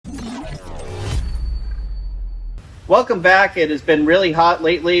Welcome back. It has been really hot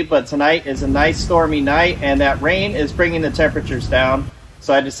lately, but tonight is a nice stormy night, and that rain is bringing the temperatures down.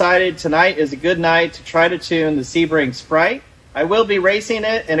 So I decided tonight is a good night to try to tune the Sebring Sprite. I will be racing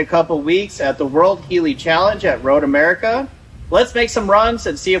it in a couple weeks at the World Heeley Challenge at Road America. Let's make some runs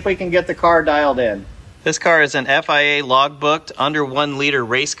and see if we can get the car dialed in. This car is an FIA logbooked under 1 liter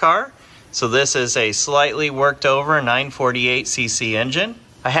race car. So this is a slightly worked over 948cc engine.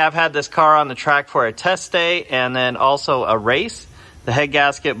 I have had this car on the track for a test day and then also a race. The head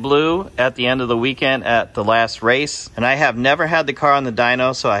gasket blew at the end of the weekend at the last race, and I have never had the car on the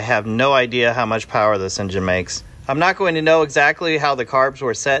dyno, so I have no idea how much power this engine makes. I'm not going to know exactly how the carbs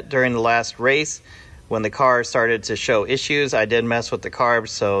were set during the last race. When the car started to show issues, I did mess with the carbs,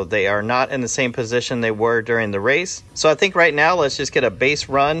 so they are not in the same position they were during the race. So I think right now, let's just get a base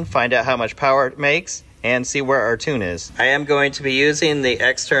run, find out how much power it makes, and see where our tune is. I am going to be using the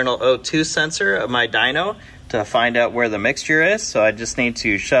external O2 sensor of my dyno to find out where the mixture is. So I just need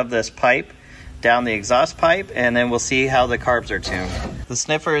to shove this pipe down the exhaust pipe, and then we'll see how the carbs are tuned. The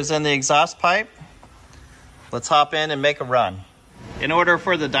sniffer is in the exhaust pipe. Let's hop in and make a run. In order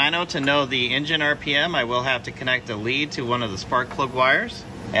for the dyno to know the engine RPM, I will have to connect a lead to one of the spark plug wires,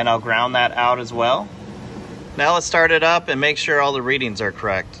 and I'll ground that out as well. Now let's start it up and make sure all the readings are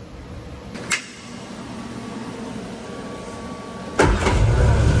correct.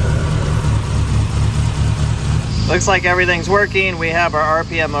 Looks like everything's working. We have our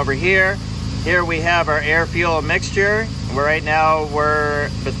RPM over here. Here we have our air fuel mixture. Right now we're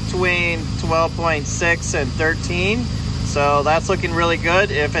between 12.6 and 13. So that's looking really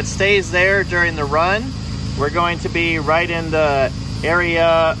good. If it stays there during the run, we're going to be right in the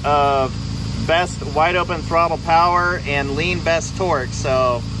area of best wide open throttle power and lean best torque.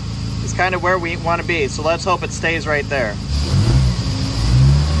 So it's kind of where we want to be. So let's hope it stays right there.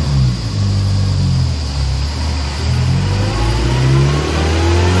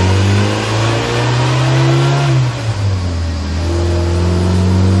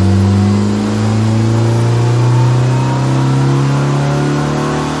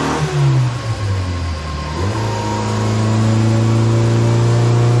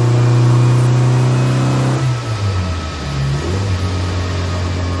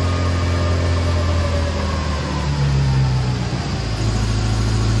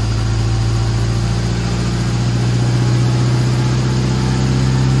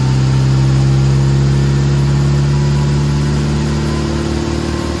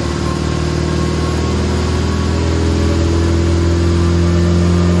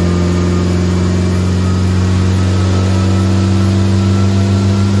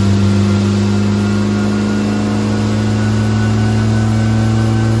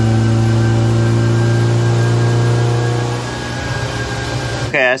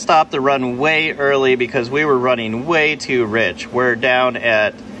 Okay, I stopped the run way early because we were running way too rich. We're down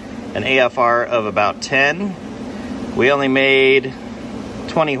at an AFR of about 10. We only made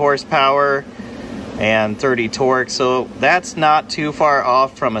 20 horsepower and 30 torque, so that's not too far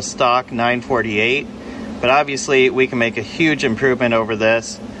off from a stock 948. But obviously we can make a huge improvement over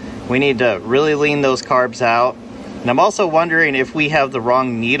this. We need to really lean those carbs out. And I'm also wondering if we have the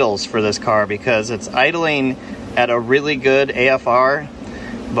wrong needles for this car, because it's idling at a really good AFR,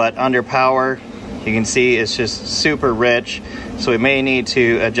 but under power, you can see it's just super rich. So we may need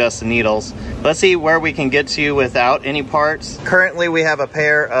to adjust the needles. Let's see where we can get to without any parts. Currently we have a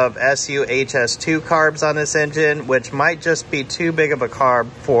pair of SU-HS2 carbs on this engine, which might just be too big of a carb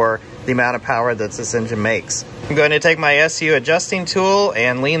for the amount of power that this engine makes. I'm going to take my SU adjusting tool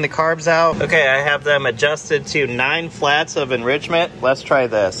and lean the carbs out. Okay, I have them adjusted to 9 flats of enrichment. Let's try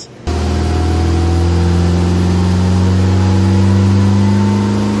this.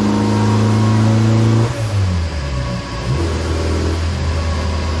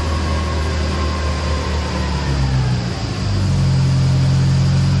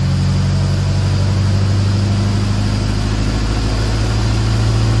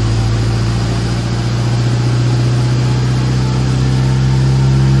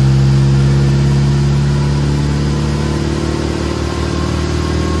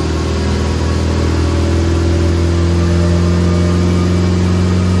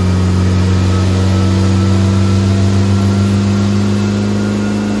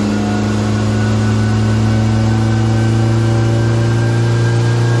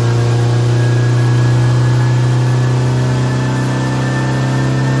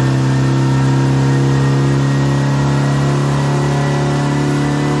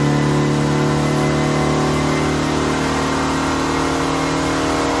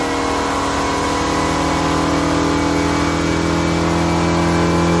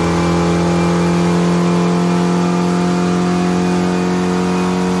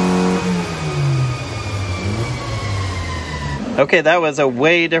 Okay, that was a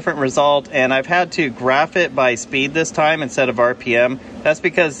way different result, and I've had to graph it by speed this time instead of RPM. That's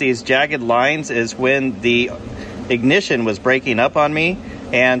because these jagged lines is when the ignition was breaking up on me,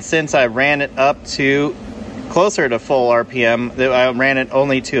 and since I ran it up to closer to full RPM, I ran it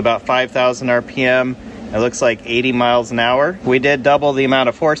only to about 5,000 RPM. It looks like 80 miles an hour. We did double the amount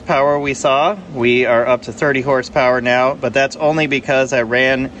of horsepower we saw. We are up to 30 horsepower now, but that's only because I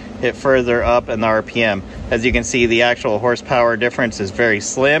ran it further up in the RPM. As you can see, the actual horsepower difference is very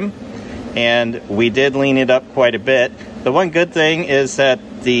slim, and we did lean it up quite a bit. The one good thing is that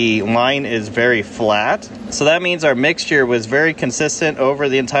the line is very flat, so that means our mixture was very consistent over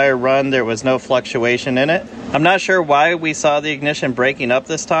the entire run. There was no fluctuation in it. I'm not sure why we saw the ignition breaking up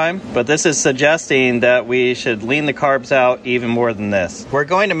this time, but this is suggesting that we should lean the carbs out even more than this. We're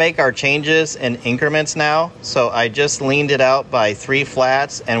going to make our changes in increments now, so I just leaned it out by 3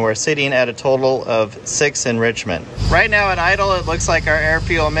 flats, and we're sitting at a total of 6 enrichment. Right now at idle, it looks like our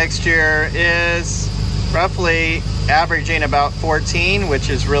air-fuel mixture is roughly averaging about 14, which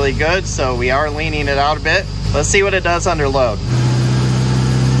is really good, so we are leaning it out a bit. Let's see what it does under load.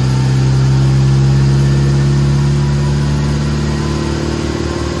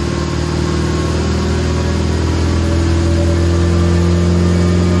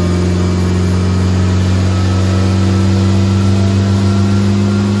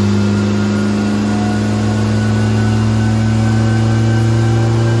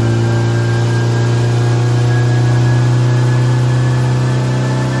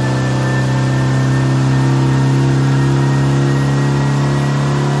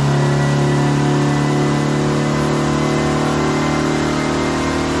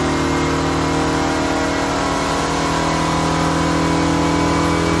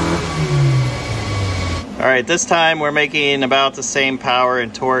 Alright, this time we're making about the same power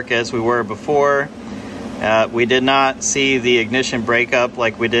and torque as we were before. We did not see the ignition breakup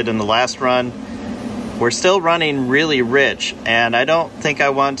like we did in the last run. We're still running really rich, and I don't think I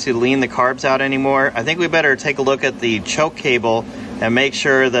want to lean the carbs out anymore. I think we better take a look at the choke cable and make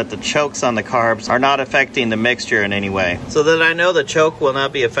sure that the chokes on the carbs are not affecting the mixture in any way. So that I know the choke will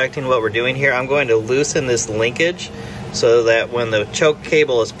not be affecting what we're doing here, I'm going to loosen this linkage so that when the choke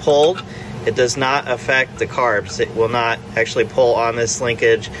cable is pulled, it does not affect the carbs. It will not actually pull on this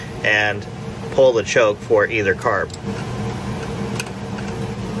linkage and pull the choke for either carb.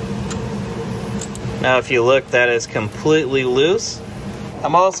 Now if you look, that is completely loose.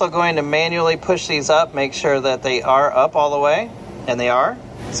 I'm also going to manually push these up, make sure that they are up all the way, and they are.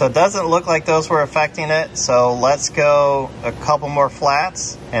 So it doesn't look like those were affecting it, so let's go a couple more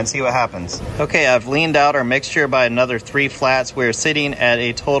flats and see what happens. Okay, I've leaned out our mixture by another 3 flats. We're sitting at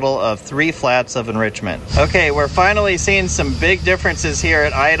a total of 3 flats of enrichment. Okay, we're finally seeing some big differences here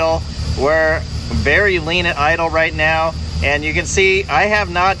at idle. We're very lean at idle right now, and you can see I have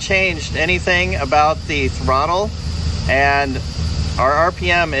not changed anything about the throttle, and our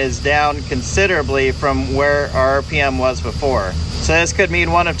RPM is down considerably from where our RPM was before. So this could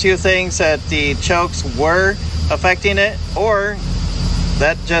mean one of two things, that the chokes were affecting it, or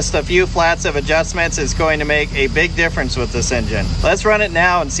that just a few flats of adjustments is going to make a big difference with this engine. Let's run it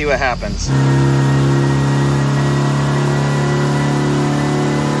now and see what happens.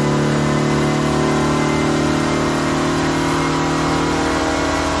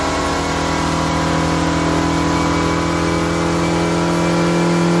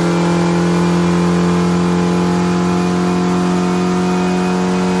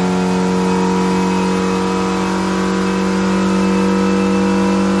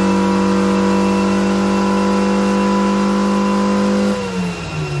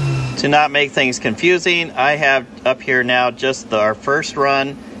 To not make things confusing, I have up here now just our first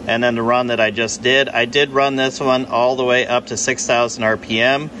run and then the run that I just did. I did run this one all the way up to 6,000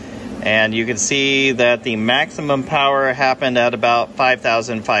 RPM, and you can see that the maximum power happened at about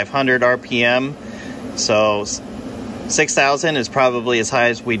 5,500 RPM. So 6,000 is probably as high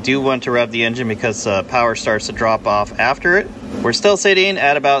as we do want to rev the engine because power starts to drop off after it. We're still sitting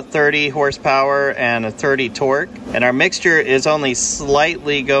at about 30 horsepower and a 30 torque, and our mixture is only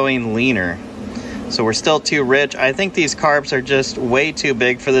slightly going leaner. So we're still too rich. I think these carbs are just way too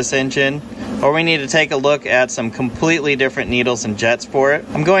big for this engine, or we need to take a look at some completely different needles and jets for it.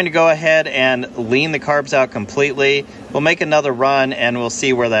 I'm going to go ahead and lean the carbs out completely. We'll make another run and we'll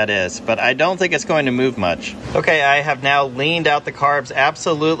see where that is, but I don't think it's going to move much. Okay, I have now leaned out the carbs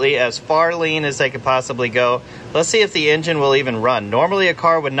absolutely as far lean as they could possibly go. Let's see if the engine will even run. Normally a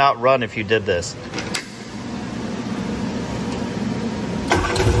car would not run if you did this.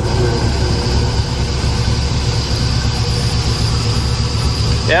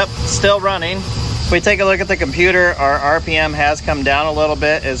 Yep, still running. If we take a look at the computer, our RPM has come down a little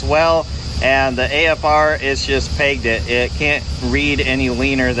bit as well, and the AFR is just pegged it. It can't read any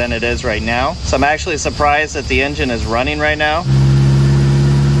leaner than it is right now. So I'm actually surprised that the engine is running right now.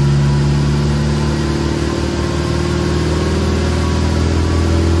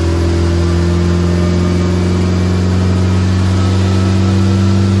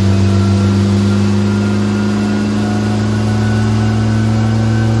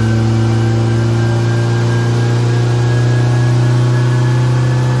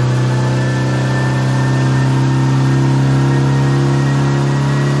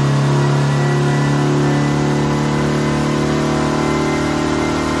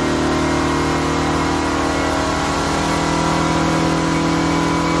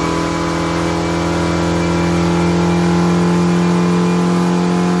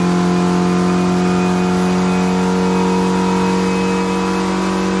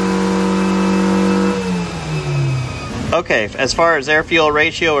 Okay, as far as air-fuel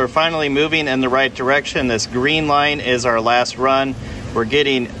ratio, we're finally moving in the right direction. This green line is our last run. We're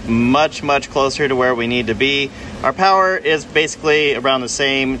getting much, much closer to where we need to be. Our power is basically around the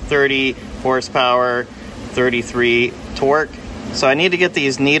same, 30 horsepower, 33 torque. So I need to get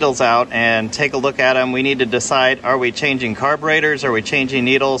these needles out and take a look at them. We need to decide, are we changing carburetors, are we changing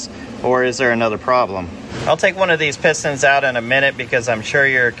needles, or is there another problem? I'll take one of these pistons out in a minute because I'm sure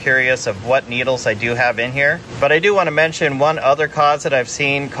you're curious of what needles I do have in here. But I do want to mention one other cause that I've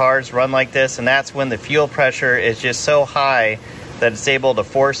seen cars run like this, and that's when the fuel pressure is just so high that it's able to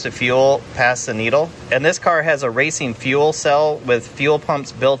force the fuel past the needle. And this car has a racing fuel cell with fuel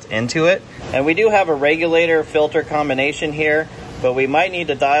pumps built into it. And we do have a regulator filter combination here, but we might need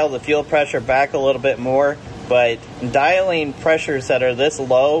to dial the fuel pressure back a little bit more. But dialing pressures that are this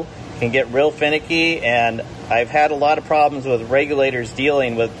low can get real finicky, and I've had a lot of problems with regulators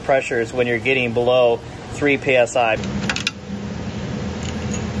dealing with pressures when you're getting below 3 psi.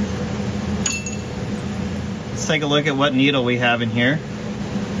 Let's take a look at what needle we have in here.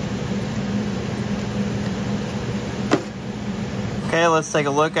 Okay, let's take a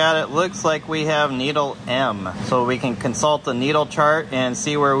look at it. Looks like we have needle M. So we can consult the needle chart and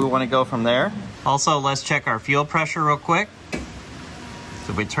see where we want to go from there. Also, let's check our fuel pressure real quick.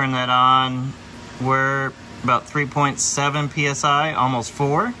 So if we turn that on, we're about 3.7 psi, almost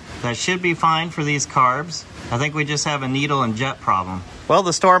 4. That should be fine for these carbs. I think we just have a needle and jet problem. Well,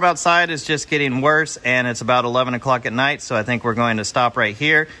 the storm outside is just getting worse, and it's about 11 o'clock at night, so I think we're going to stop right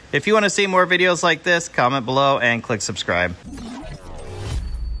here. If you want to see more videos like this, comment below and click subscribe.